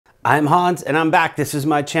I'm Hans and I'm back. This is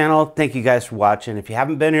my channel. Thank you guys for watching. If you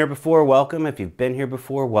haven't been here before, welcome. If you've been here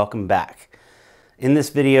before, welcome back. In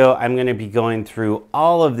this video, I'm going to be going through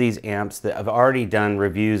all of these amps that I've already done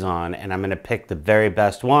reviews on, and I'm going to pick the very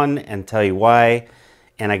best one and tell you why.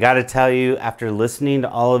 And I got to tell you, after listening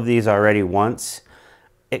to all of these already once,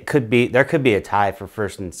 there could be a tie for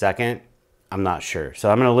first and second. I'm not sure.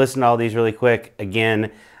 So I'm going to listen to all these really quick.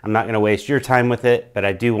 Again, I'm not going to waste your time with it, but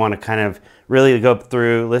I do want to kind of really go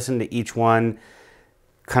through, listen to each one,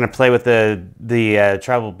 kind of play with the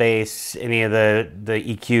treble bass, any of the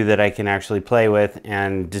EQ that I can actually play with,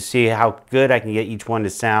 and to see how good I can get each one to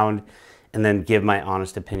sound, and then give my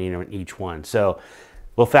honest opinion on each one. So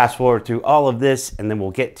we'll fast forward through all of this, and then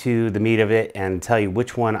we'll get to the meat of it and tell you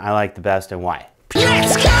which one I like the best and why.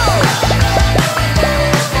 Let's go!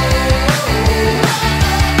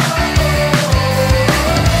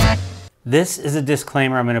 This is a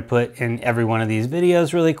disclaimer I'm going to put in every one of these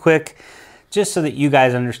videos really quick, just so that you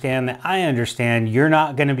guys understand that I understand you're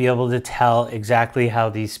not going to be able to tell exactly how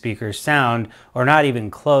these speakers sound, or not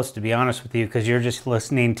even close, to be honest with you, because you're just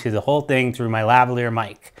listening to the whole thing through my lavalier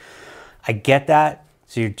mic. I get that,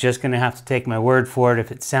 so you're just going to have to take my word for it.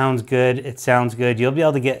 If it sounds good, it sounds good. You'll be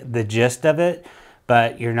able to get the gist of it,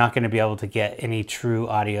 but you're not going to be able to get any true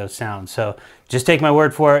audio sound. So just take my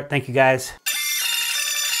word for it. Thank you guys.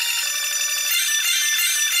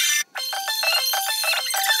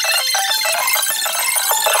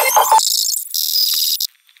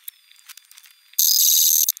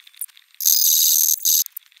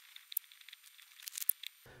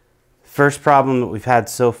 First problem that we've had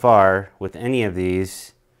so far with any of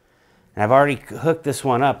these, and I've already hooked this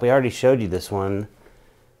one up. We already showed you this one.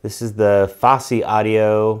 This is the Fosse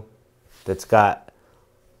audio that's got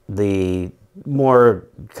the more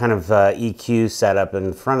kind of EQ setup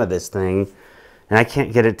in front of this thing, and I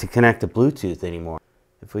can't get it to connect to Bluetooth anymore.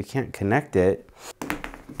 If we can't connect it,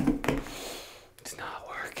 it's not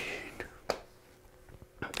working.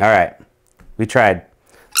 All right, we tried.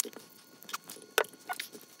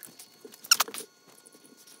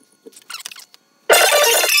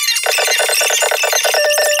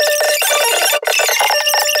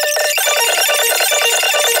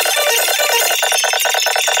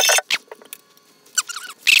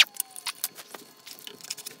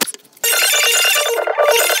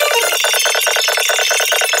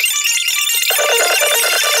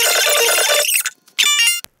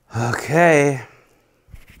 Okay,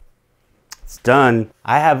 it's done.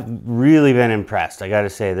 I have really been impressed, I gotta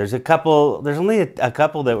say. There's only a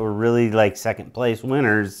couple that were really like second place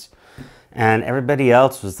winners, and everybody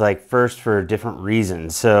else was like first for different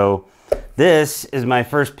reasons. So this is my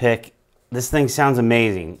first pick. This thing sounds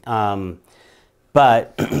amazing,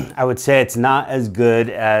 but I would say it's not as good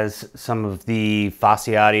as some of the Fosse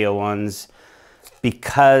audio ones,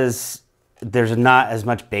 because there's not as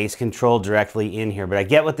much bass control directly in here, but I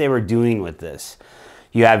get what they were doing with this.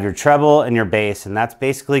 You have your treble and your bass, and that's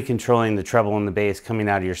basically controlling the treble and the bass coming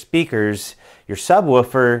out of your speakers. Your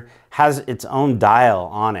subwoofer has its own dial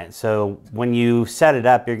on it. So when you set it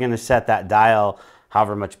up, you're gonna set that dial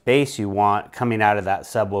however much bass you want coming out of that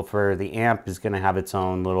subwoofer. The amp is gonna have its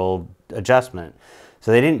own little adjustment. So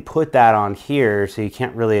they didn't put that on here, so you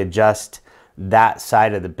can't really adjust that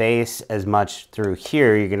side of the bass as much through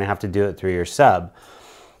here. You're gonna have to do it through your sub.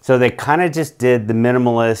 So they kind of just did the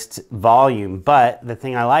minimalist volume, but the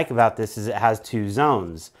thing I like about this is it has two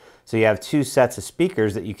zones. So you have two sets of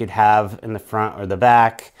speakers that you could have in the front or the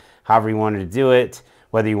back, however you wanted to do it,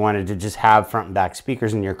 whether you wanted to just have front and back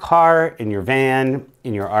speakers in your car, in your van,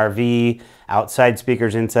 in your RV, outside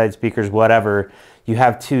speakers, inside speakers, whatever, you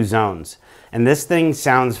have two zones. And this thing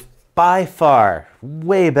sounds by far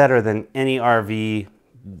way better than any RV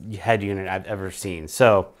head unit I've ever seen.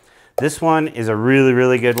 So this one is a really,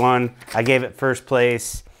 really good one. I gave it first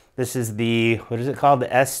place. This is the, what is it called? The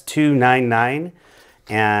S299.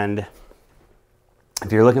 And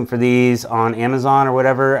if you're looking for these on Amazon or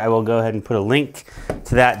whatever, I will go ahead and put a link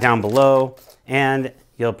to that down below. And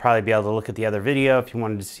you'll probably be able to look at the other video if you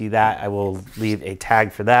wanted to see that. I will leave a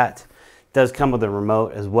tag for that. It does come with a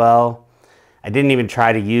remote as well. I didn't even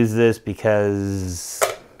try to use this because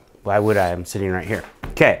why would I? I'm sitting right here.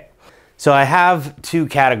 Okay, so I have two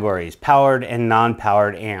categories, powered and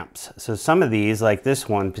non-powered amps. So some of these, like this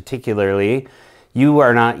one particularly, you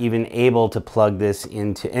are not even able to plug this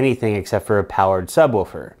into anything except for a powered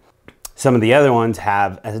subwoofer. Some of the other ones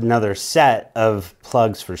have another set of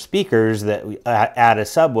plugs for speakers that add a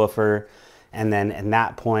subwoofer, and then at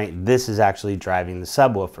that point, this is actually driving the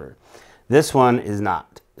subwoofer. This one is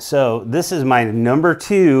not. So this is my number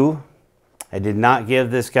 2 I did not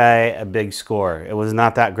give this guy a big score. It was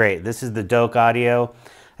not that great. This is the Doke audio.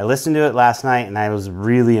 I listened to it last night and I was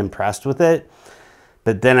really impressed with it.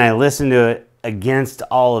 But then I listened to it against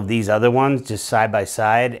all of these other ones, just side by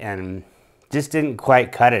side, and just didn't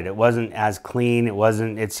quite cut it. It wasn't as clean.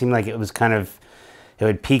 It seemed like it was kind of, it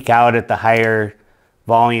would peak out at the higher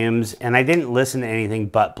volumes, and I didn't listen to anything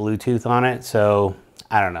but Bluetooth on it, so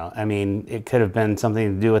I don't know. I mean, it could have been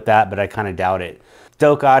something to do with that, but I kind of doubt it.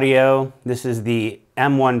 Doke audio, this is the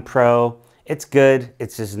M1 Pro. It's good,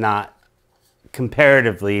 it's just not,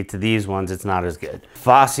 comparatively to these ones, it's not as good.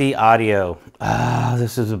 Fosse audio,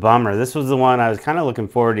 this is a bummer. This was the one I was kind of looking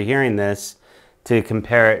forward to hearing this, to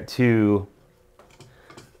compare it to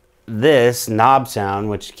this knob sound,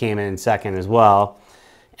 which came in second as well.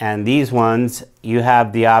 And these ones, you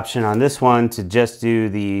have the option on this one to just do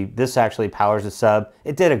this actually powers the sub.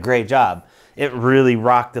 It did a great job. It really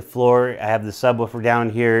rocked the floor. I have the subwoofer down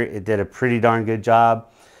here. It did a pretty darn good job.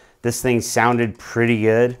 This thing sounded pretty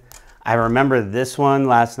good. I remember this one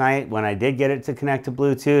last night when I did get it to connect to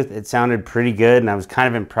Bluetooth, it sounded pretty good, and I was kind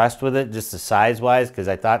of impressed with it, just the size-wise, because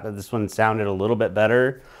I thought that this one sounded a little bit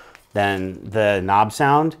better than the knob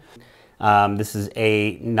sound. This is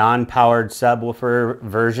a non-powered subwoofer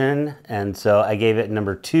version, and so I gave it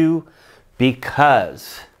number 2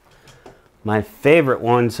 because my favorite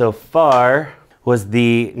one so far was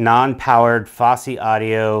the non-powered Fosse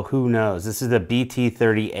audio. Who knows? This is the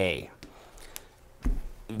BT30A.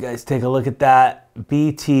 You guys take a look at that.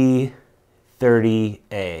 BT30A.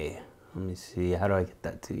 Let me see. How do I get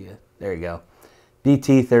that to you? There you go.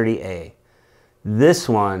 BT30A. This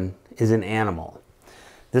one is an animal.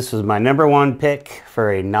 This was my number 1 pick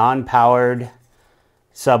for a non-powered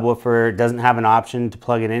subwoofer. It doesn't have an option to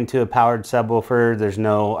plug it into a powered subwoofer. There's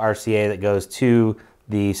no RCA that goes to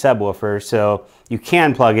the subwoofer, so you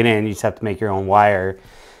can plug it in. You just have to make your own wire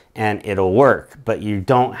and it'll work, but you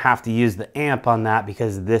don't have to use the amp on that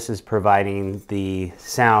because this is providing the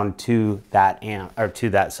sound to that amp or to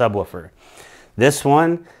that subwoofer. This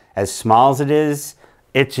one, as small as it is,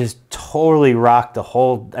 it just totally rocked the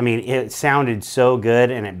whole, I mean, it sounded so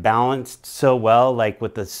good and it balanced so well, like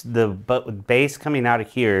with with bass coming out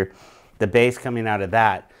of here, the bass coming out of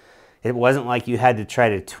that, it wasn't like you had to try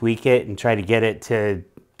to tweak it and try to get it to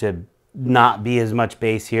not be as much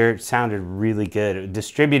bass here. It sounded really good. It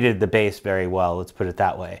distributed the bass very well, let's put it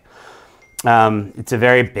that way. It's a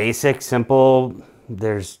very basic, simple,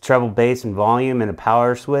 there's treble, bass, and volume and a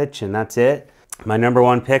power switch, and that's it. My number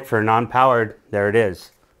 1 pick for non-powered, there it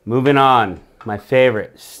is. Moving on, my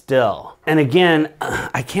favorite still. And again,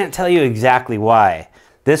 I can't tell you exactly why.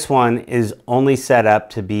 This one is only set up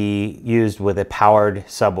to be used with a powered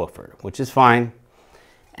subwoofer, which is fine.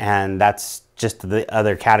 And that's just the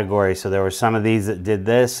other category. So there were some of these that did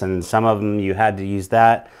this and some of them you had to use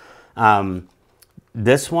that.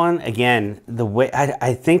 This one, again, the way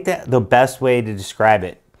I think that the best way to describe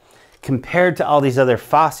it, compared to all these other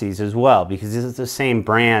Fosses as well, because this is the same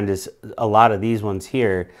brand as a lot of these ones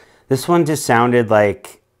here, this one just sounded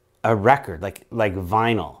like a record, like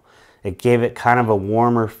vinyl. It gave it kind of a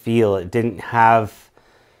warmer feel. It didn't have,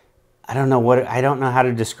 I don't know how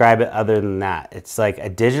to describe it other than that. It's like a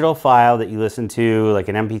digital file that you listen to, like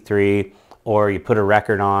an MP3, or you put a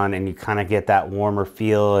record on and you kind of get that warmer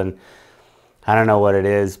feel, and I don't know what it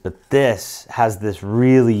is, but this has this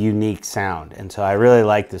really unique sound, and so I really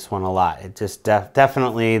like this one a lot. It just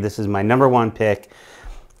definitely, this is my number 1 pick.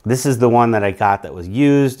 This is the one that I got that was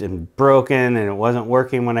used and broken, and it wasn't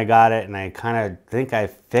working when I got it, and I kind of think I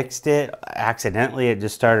fixed it accidentally. It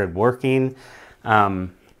just started working.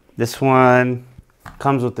 This one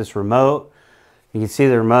comes with this remote. You can see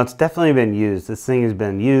the remote's definitely been used. This thing has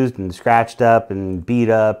been used and scratched up and beat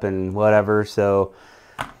up and whatever, so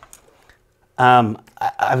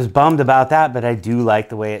I was bummed about that, but I do like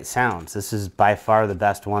the way it sounds. This is by far the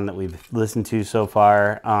best one that we've listened to so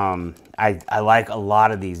far. I like a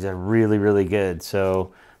lot of these. They're really, really good.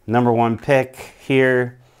 So number 1 pick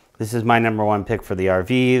here. This is my number 1 pick for the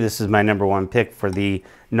RV. This is my number 1 pick for the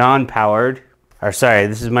non-powered. Or sorry,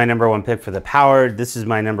 this is my number 1 pick for the powered. This is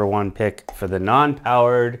my number 1 pick for the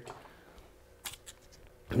non-powered.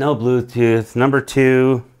 No Bluetooth. Number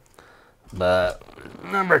 2, but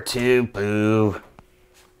number 2, boo.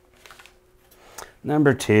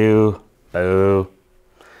 Number 2, boo.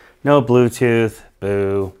 No Bluetooth,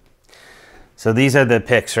 boo. So these are the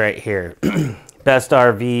picks right here. Best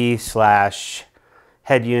RV /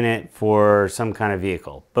 head unit for some kind of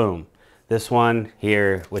vehicle. Boom. This one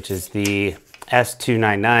here, which is the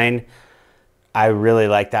S299. I really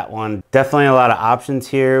like that one. Definitely a lot of options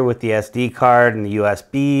here with the SD card and the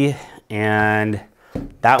USB, and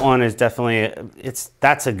that one is definitely,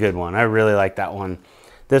 that's a good one. I really like that one.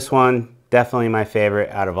 This one, Definitely my favorite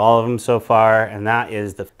out of all of them so far, and that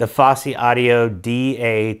is the Fosse Audio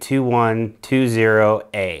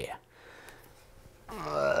DA2120A.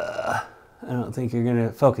 I don't think you're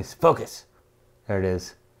gonna focus. There it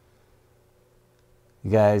is. You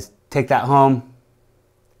guys take that home.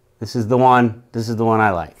 This is the one I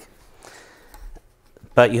like.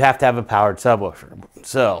 But you have to have a powered subwoofer.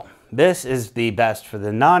 So this is the best for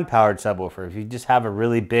the non-powered subwoofer. If you just have a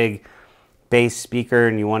really big bass speaker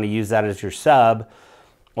and you want to use that as your sub,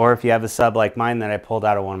 or if you have a sub like mine that I pulled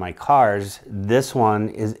out of one of my cars, this one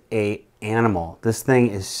is an animal. This thing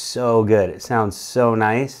is so good. It sounds so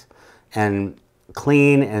nice and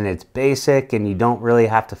clean, and it's basic, and you don't really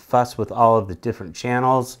have to fuss with all of the different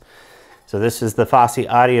channels. So this is the Fosse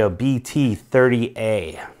Audio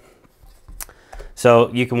BT30A.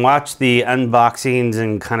 So you can watch the unboxings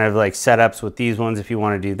and kind of like setups with these ones if you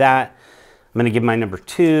want to do that. I'm going to give my number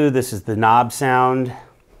 2. This is the knob sound.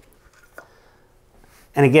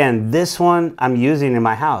 And again, this one I'm using in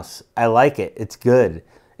my house. I like it. It's good.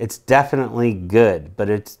 It's definitely good, but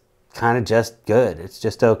it's kind of just good. It's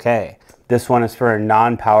just okay. This one is for a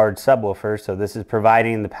non-powered subwoofer. So this is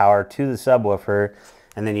providing the power to the subwoofer.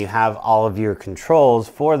 And then you have all of your controls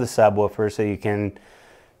for the subwoofer, so you can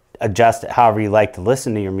adjust it however you like to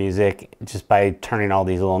listen to your music just by turning all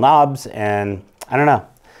these little knobs. And I don't know,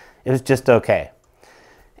 it was just okay.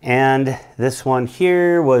 And this one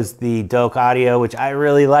here was the Doke audio, which I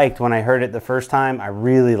really liked when I heard it the first time. I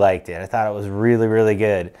really liked it. I thought it was really, really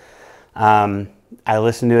good. I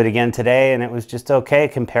listened to it again today, and it was just okay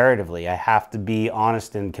comparatively. I have to be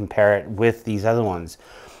honest and compare it with these other ones.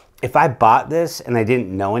 If I bought this and I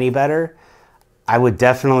didn't know any better, I would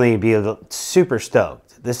definitely be super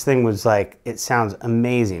stoked. This thing was like, it sounds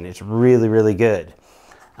amazing. It's really, really good.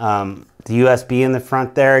 The USB in the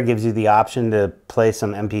front there gives you the option to play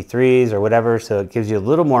some MP3s or whatever, so it gives you a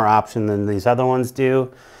little more option than these other ones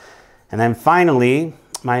do. And then finally,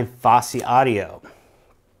 my Fosse Audio.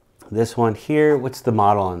 This one here, what's the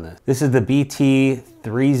model on this? This is the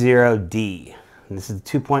BT30D. And this is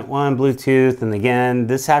 2.1 Bluetooth, and again,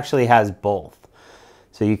 this actually has both.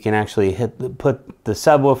 So you can actually put the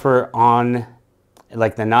subwoofer on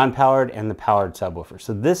like the non-powered and the powered subwoofer.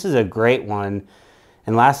 So this is a great one.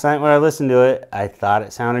 And last night when I listened to it, I thought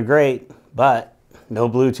it sounded great, but no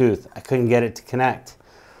Bluetooth. I couldn't get it to connect.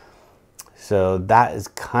 So that is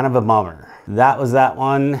kind of a bummer. That was that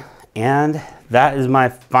one. And that is my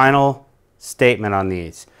final statement on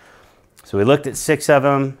these. So we looked at 6 of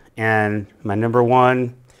them, and my number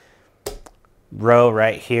 1 row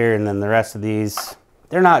right here, and then the rest of these,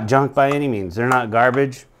 they're not junk by any means. They're not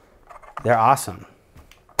garbage. They're awesome.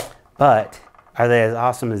 But are they as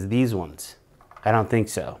awesome as these ones? I don't think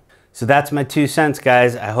so. So that's my 2 cents,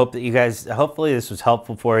 guys. I hope that you guys, hopefully this was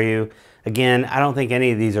helpful for you. Again, I don't think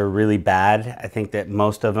any of these are really bad. I think that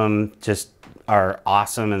most of them just are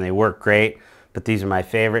awesome and they work great, but these are my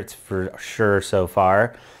favorites for sure so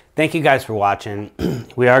far. Thank you guys for watching.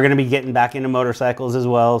 We are gonna be getting back into motorcycles as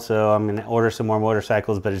well, so I'm gonna order some more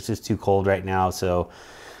motorcycles, but it's just too cold right now, so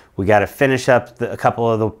we gotta finish up a couple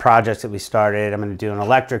of the projects that we started. I'm gonna do an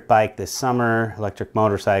electric bike this summer, electric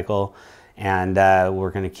motorcycle, and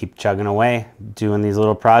we're gonna keep chugging away, doing these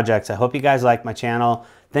little projects. I hope you guys like my channel.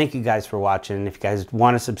 Thank you guys for watching. If you guys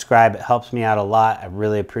want to subscribe, it helps me out a lot. I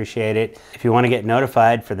really appreciate it. If you want to get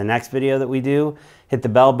notified for the next video that we do, hit the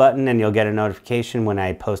bell button and you'll get a notification when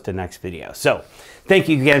I post a next video. So thank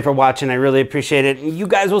you again for watching. I really appreciate it. You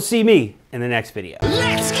guys will see me in the next video.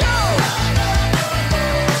 Let's go!